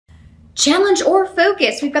Challenge or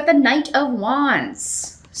focus, we've got the Knight of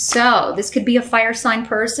Wands. So this could be a fire sign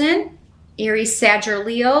person, Aries, Sag, or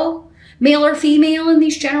Leo, male or female in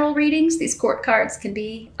these general readings. These court cards can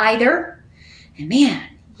be either. And man,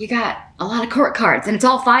 you got a lot of court cards and it's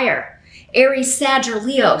all fire. Aries, Sag, or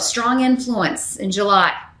Leo, strong influence in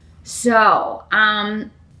July. So,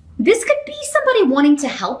 this could be somebody wanting to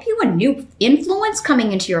help you, a new influence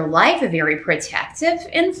coming into your life, a very protective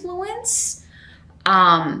influence.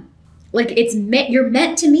 Like you're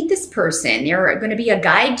meant to meet this person. They're going to be a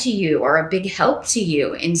guide to you or a big help to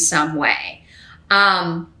you in some way.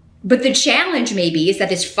 But the challenge maybe is that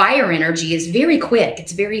this fire energy is very quick.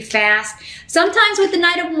 It's very fast. Sometimes with the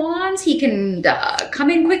Knight of Wands, he can come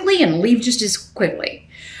in quickly and leave just as quickly.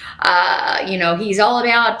 You know, he's all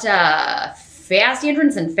about fast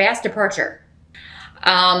entrance and fast departure.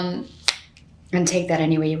 And take that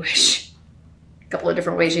any way you wish. A couple of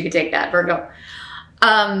different ways you could take that, Virgo.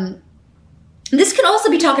 This could also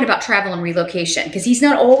be talking about travel and relocation, because he's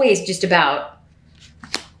not always just about,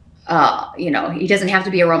 you know, he doesn't have to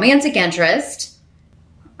be a romantic interest.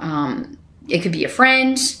 It could be a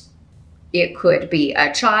friend. It could be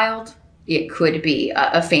a child. It could be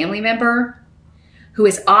a family member who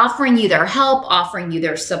is offering you their help, offering you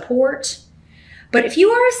their support. But if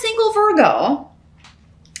you are a single Virgo,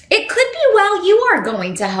 it could be, well, you are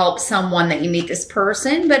going to help someone that you meet this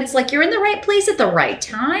person, but it's like you're in the right place at the right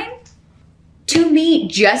time to meet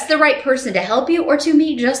just the right person to help you, or to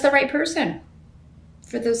meet just the right person.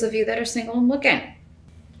 For those of you that are single and looking.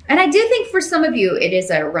 And I do think for some of you, it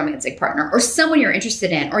is a romantic partner or someone you're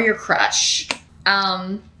interested in, or your crush.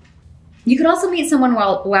 You could also meet someone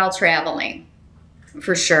while traveling,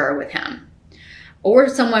 for sure, with him. Or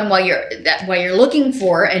someone while you're looking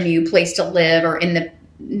for a new place to live, or in the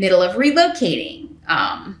middle of relocating.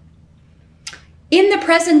 In the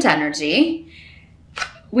present energy,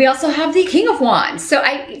 we also have the King of Wands. So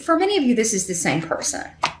for many of you, this is the same person.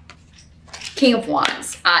 King of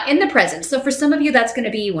Wands in the present. So for some of you, that's going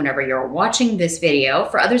to be whenever you're watching this video.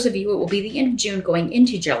 For others of you, it will be the end of June going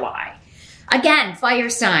into July. Again, fire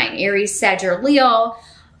sign, Aries, Sag, or Leo,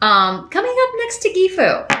 coming up next to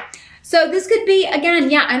Gifu. So this could be, again,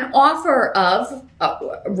 yeah, an offer of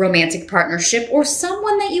a romantic partnership, or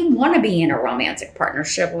someone that you want to be in a romantic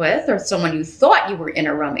partnership with, or someone you thought you were in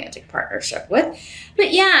a romantic partnership with.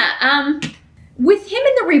 But yeah, with him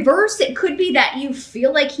in the reverse, it could be that you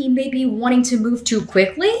feel like he may be wanting to move too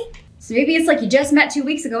quickly. So maybe it's like you just met 2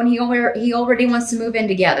 weeks ago and he already wants to move in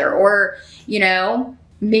together. Or, you know,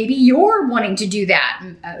 maybe you're wanting to do that.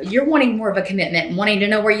 You're wanting more of a commitment, wanting to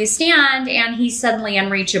know where you stand, and he's suddenly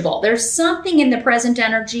unreachable. There's something in the present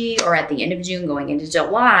energy, or at the end of June going into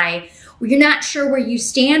July, where you're not sure where you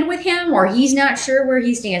stand with him, or he's not sure where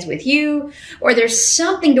he stands with you, or there's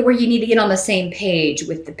something to where you need to get on the same page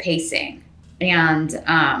with the pacing. And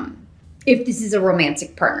if this is a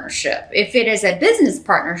romantic partnership, if it is a business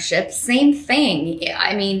partnership, same thing.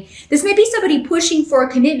 I mean, this may be somebody pushing for a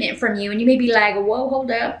commitment from you, and you may be like, whoa,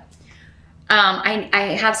 hold up.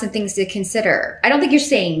 I have some things to consider. I don't think you're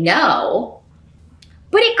saying no,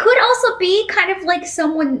 but it could also be kind of like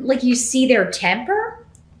someone, like you see their temper.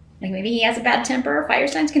 Like maybe he has a bad temper. Fire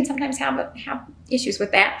signs can sometimes have issues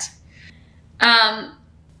with that.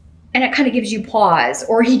 And it kind of gives you pause,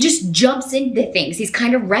 or he just jumps into things. He's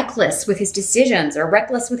kind of reckless with his decisions, or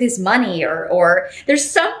reckless with his money, or there's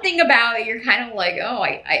something about it. You're kind of like, oh,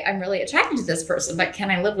 I'm really attracted to this person, but can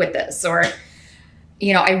I live with this? Or,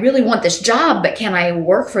 you know, I really want this job, but can I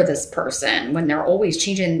work for this person? When they're always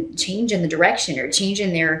changing the direction, or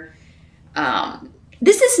changing their,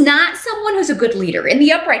 this is not someone who's a good leader. In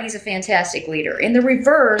the upright, he's a fantastic leader. In the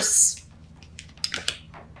reverse,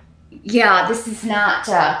 yeah, this is not,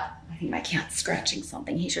 I think my cat's scratching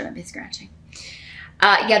something he shouldn't be scratching.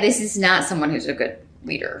 Yeah, this is not someone who's a good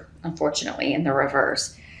leader, unfortunately, in the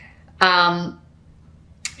reverse. So yeah,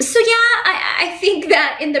 I think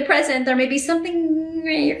that in the present, there may be something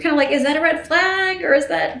you're kind of like, is that a red flag? Or is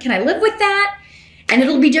that, can I live with that? And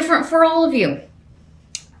it'll be different for all of you.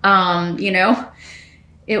 You know,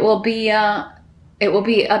 it will be up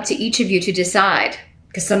to each of you to decide.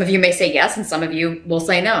 Because some of you may say yes, and some of you will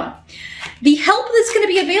say no. The help that's going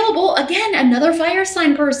to be available, again, another fire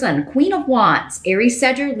sign person, Queen of Wands, Aries,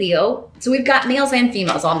 Sag, or Leo. So we've got males and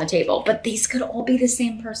females on the table, but these could all be the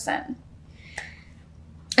same person.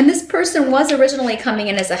 And this person was originally coming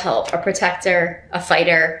in as a help, a protector, a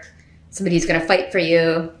fighter, somebody who's going to fight for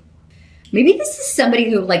you. Maybe this is somebody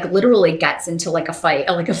who like literally gets into like a fight,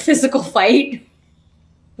 like a physical fight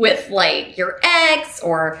with like your ex,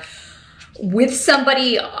 or with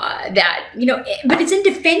somebody that, you know, but it's in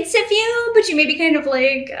defense of you, but you may be kind of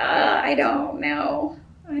like, I don't know.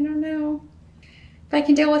 if I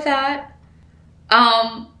can deal with that.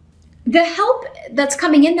 The help that's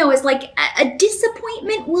coming in though is like a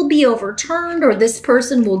disappointment will be overturned, or this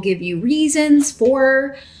person will give you reasons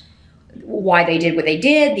for why they did what they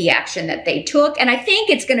did, the action that they took. And I think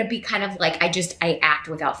it's going to be kind of like, I act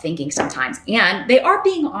without thinking sometimes. And they are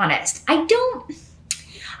being honest. I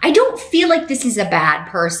don't feel like this is a bad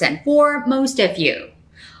person for most of you.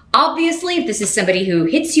 Obviously, if this is somebody who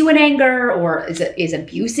hits you in anger or is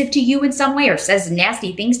abusive to you in some way or says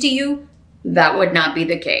nasty things to you, that would not be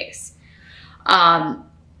the case.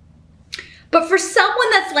 But for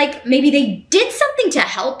someone that's like, maybe they did something to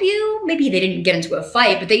help you, maybe they didn't get into a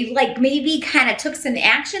fight, but they like maybe kind of took some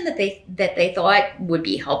action that they thought would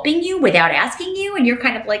be helping you without asking you, and you're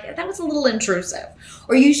kind of like, that was a little intrusive,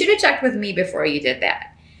 or you should have checked with me before you did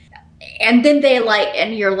that. And then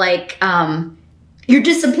you're like, you're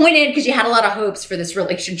disappointed because you had a lot of hopes for this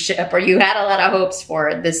relationship, or you had a lot of hopes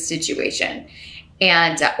for this situation,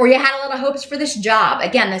 and or you had a lot of hopes for this job.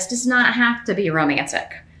 Again, this does not have to be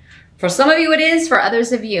romantic. For some of you, it is. For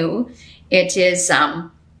others of you, it is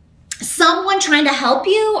someone trying to help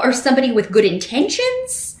you or somebody with good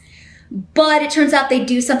intentions, but it turns out they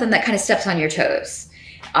do something that kind of steps on your toes,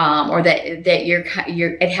 or that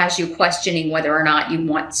it has you questioning whether or not you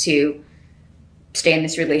want to stay in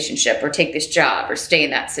this relationship or take this job or stay in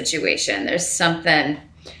that situation. There's something,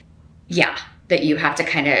 yeah, that you have to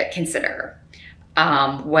kind of consider,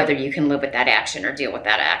 whether you can live with that action or deal with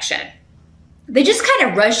that action. They just kind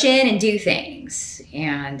of rush in and do things,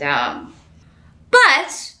 and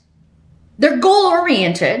but they're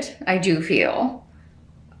goal-oriented, I do feel.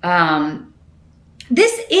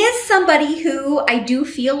 This is somebody who I do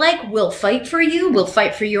feel like will fight for you, will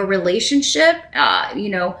fight for your relationship,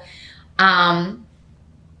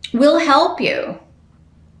 will help you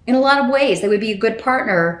in a lot of ways. They would be a good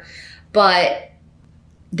partner, but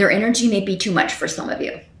their energy may be too much for some of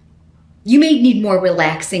you. You may need more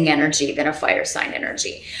relaxing energy than a fire sign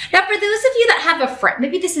energy. Now, for those of you that have a friend,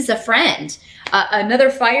 maybe this is a friend,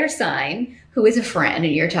 another fire sign who is a friend,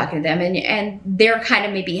 and you're talking to them, and they're kind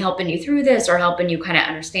of maybe helping you through this, or helping you kind of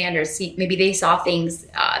understand or see. Maybe they saw things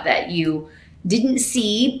that you didn't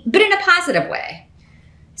see, but in a positive way.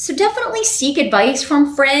 So definitely seek advice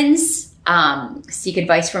from friends, seek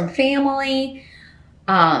advice from family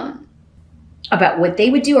about what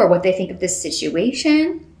they would do or what they think of this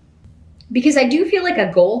situation. Because I do feel like a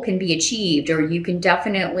goal can be achieved, or you can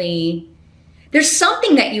definitely, there's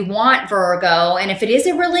something that you want, Virgo. And if it is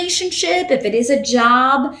a relationship, if it is a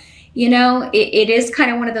job, it is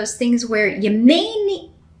kind of one of those things where you may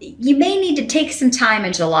need to take some time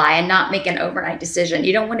in July and not make an overnight decision.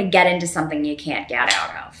 You don't want to get into something you can't get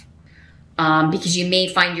out of. Because you may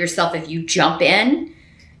find yourself, if you jump in,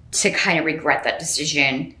 to kind of regret that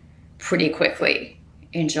decision pretty quickly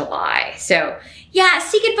in July. So yeah,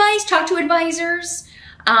 seek advice, talk to advisors.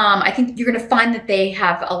 I think you're going to find that they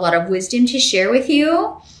have a lot of wisdom to share with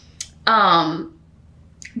you.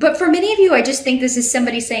 But for many of you, I just think this is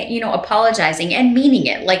somebody saying, apologizing and meaning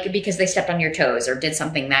it, like because they stepped on your toes or did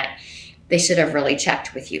something that they should have really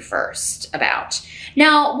checked with you first about.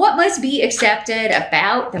 Now, what must be accepted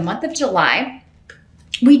about the month of July?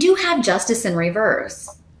 We do have Justice in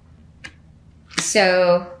reverse.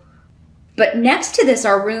 So, but next to this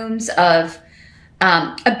are rooms of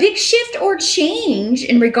a big shift or change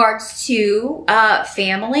in regards to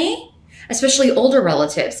family, especially older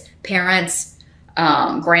relatives, parents,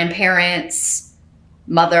 grandparents,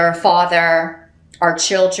 mother, father, our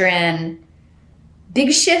children.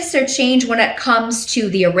 Big shifts or change when it comes to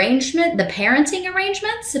the arrangement, the parenting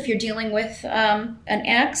arrangements, if you're dealing with an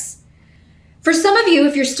ex. For some of you,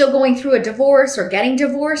 if you're still going through a divorce or getting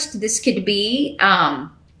divorced, this could be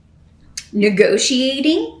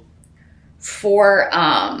negotiating for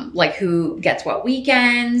like who gets what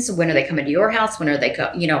weekends, when are they coming to your house, when are they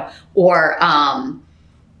or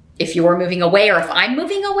if you're moving away, or if I'm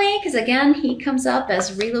moving away, because again, he comes up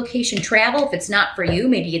as relocation travel. If it's not for you,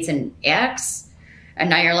 maybe it's an ex, and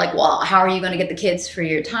now you're like, well, how are you going to get the kids for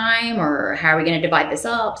your time, or how are we going to divide this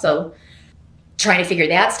up? So trying to figure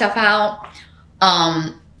that stuff out.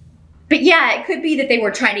 But yeah, it could be that they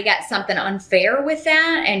were trying to get something unfair with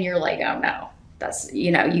that, and you're like, oh no, that's,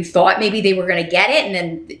 you thought maybe they were going to get it, and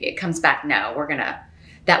then it comes back, no,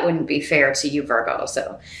 that wouldn't be fair to you, Virgo.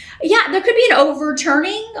 So yeah, there could be an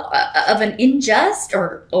overturning of an unjust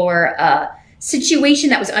or a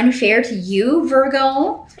situation that was unfair to you,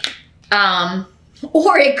 Virgo.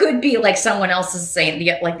 Or it could be like someone else is saying,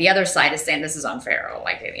 like the other side is saying, this is unfair, or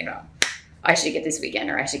like, I should get this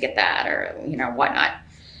weekend, or I should get that, or, whatnot.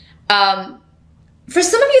 For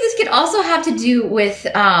some of you, this could also have to do with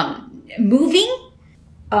moving,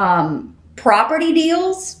 property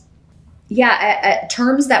deals, yeah, at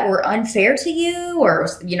terms that were unfair to you, or,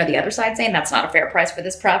 you know, the other side saying that's not a fair price for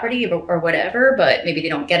this property or whatever, but maybe they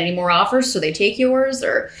don't get any more offers, so they take yours,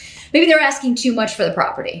 or maybe they're asking too much for the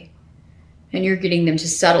property and you're getting them to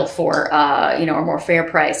settle for, you know, a more fair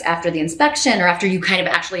price after the inspection, or after you kind of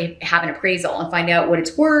actually have an appraisal and find out what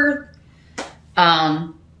it's worth.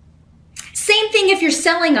 Same thing if you're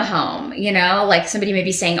selling a home, you know, like somebody may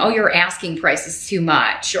be saying, oh, your asking price is too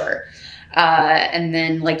much, or, and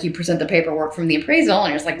then like you present the paperwork from the appraisal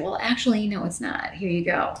and it's like, well, actually, no, it's not. Here you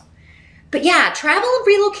go. But yeah, travel and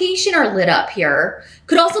relocation are lit up here.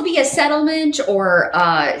 Could also be a settlement or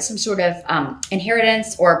some sort of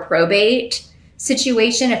inheritance or probate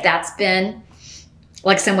situation. If that's been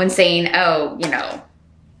like someone saying, oh, you know,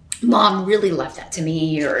 mom really left that to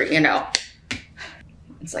me, or, you know,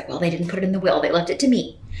 it's like, well, they didn't put it in the will. They left it to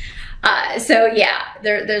me. So yeah,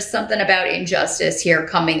 there's something about injustice here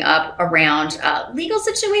coming up around legal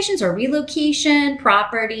situations or relocation,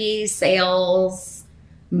 property, sales,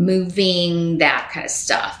 moving, that kind of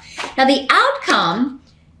stuff. Now the outcome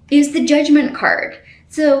is the Judgment card.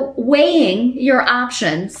 So weighing your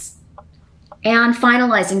options and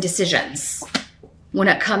finalizing decisions when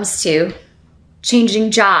it comes to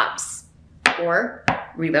changing jobs or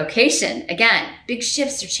relocation. Again, big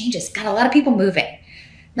shifts or changes. Got a lot of people moving.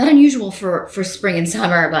 Not unusual for spring and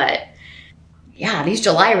summer, but yeah, these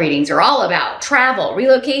July readings are all about travel,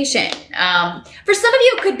 relocation. For some of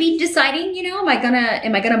you, it could be deciding, you know, am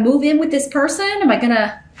I gonna move in with this person? Am I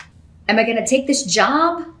gonna take this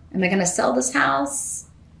job? Am I gonna sell this house?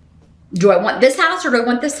 Do I want this house or do I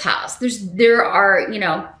want this house? There are, you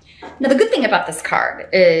know, now the good thing about this card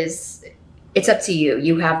is it's up to you.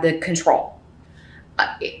 You have the control,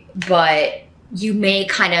 but you may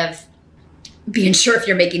kind of be unsure if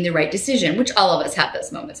you're making the right decision, which all of us have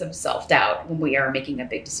those moments of self-doubt when we are making a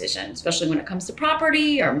big decision, especially when it comes to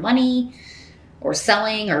property or money or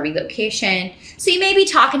selling or relocation. So you may be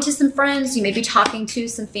talking to some friends, you may be talking to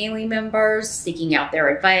some family members, seeking out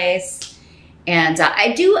their advice. And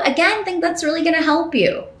I do, again, think that's really going to help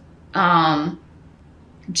you.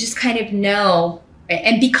 Just kind of know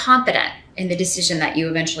and be confident in the decision that you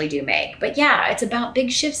eventually do make. But yeah, it's about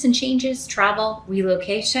big shifts and changes, travel,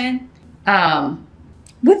 relocation.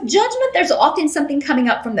 With Judgment, there's often something coming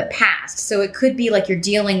up from the past. So it could be like you're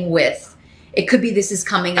dealing with, it could be this is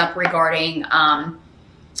coming up regarding,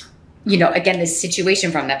 you know, again, this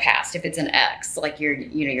situation from the past. If it's an ex, like you're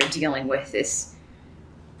dealing with this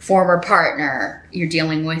former partner, you're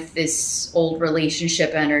dealing with this old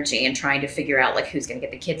relationship energy and trying to figure out like who's going to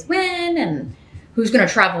get the kids when and who's going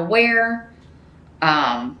to travel where.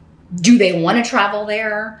 Do they want to travel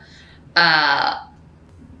there?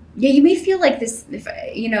 Yeah, you may feel like this,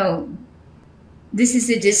 you know, this is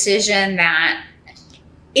a decision that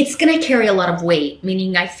it's going to carry a lot of weight,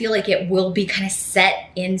 meaning I feel like it will be kind of set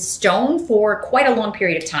in stone for quite a long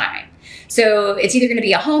period of time. So it's either going to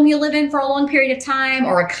be a home you live in for a long period of time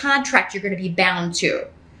or a contract you're going to be bound to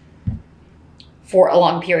for a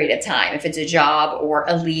long period of time, if it's a job or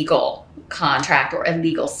a legal contract or a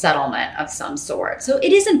legal settlement of some sort. So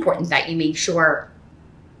it is important that you make sure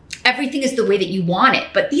everything is the way that you want it.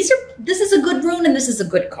 But this is a good rune and this is a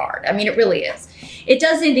good card. I mean, it really is. It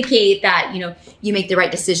does indicate that, you know, you make the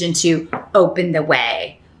right decision to open the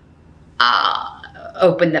way,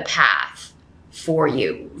 open the path for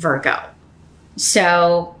you, Virgo.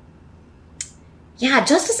 So yeah,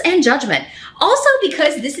 Justice and Judgment. Also,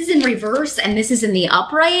 because this is in reverse and this is in the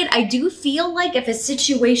upright, I do feel like if a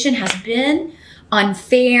situation has been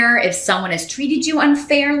unfair, if someone has treated you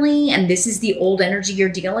unfairly, and this is the old energy you're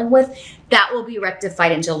dealing with, that will be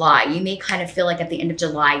rectified in July. You may kind of feel like at the end of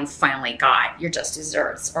July, you finally got your just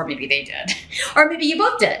desserts, or maybe they did, or maybe you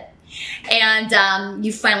both did. And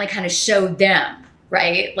you finally kind of showed them,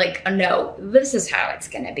 right? Like, oh, no, this is how it's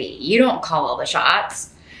going to be. You don't call all the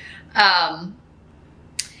shots.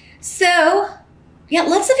 So yeah,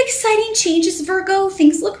 lots of exciting changes, Virgo.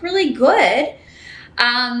 Things look really good.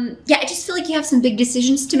 Yeah, I just feel like you have some big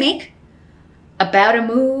decisions to make about a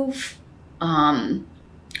move,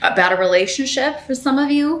 about a relationship for some of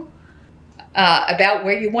you, about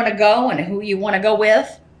where you want to go and who you want to go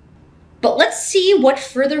with. But let's see what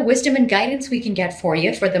further wisdom and guidance we can get for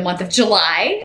you for the month of July.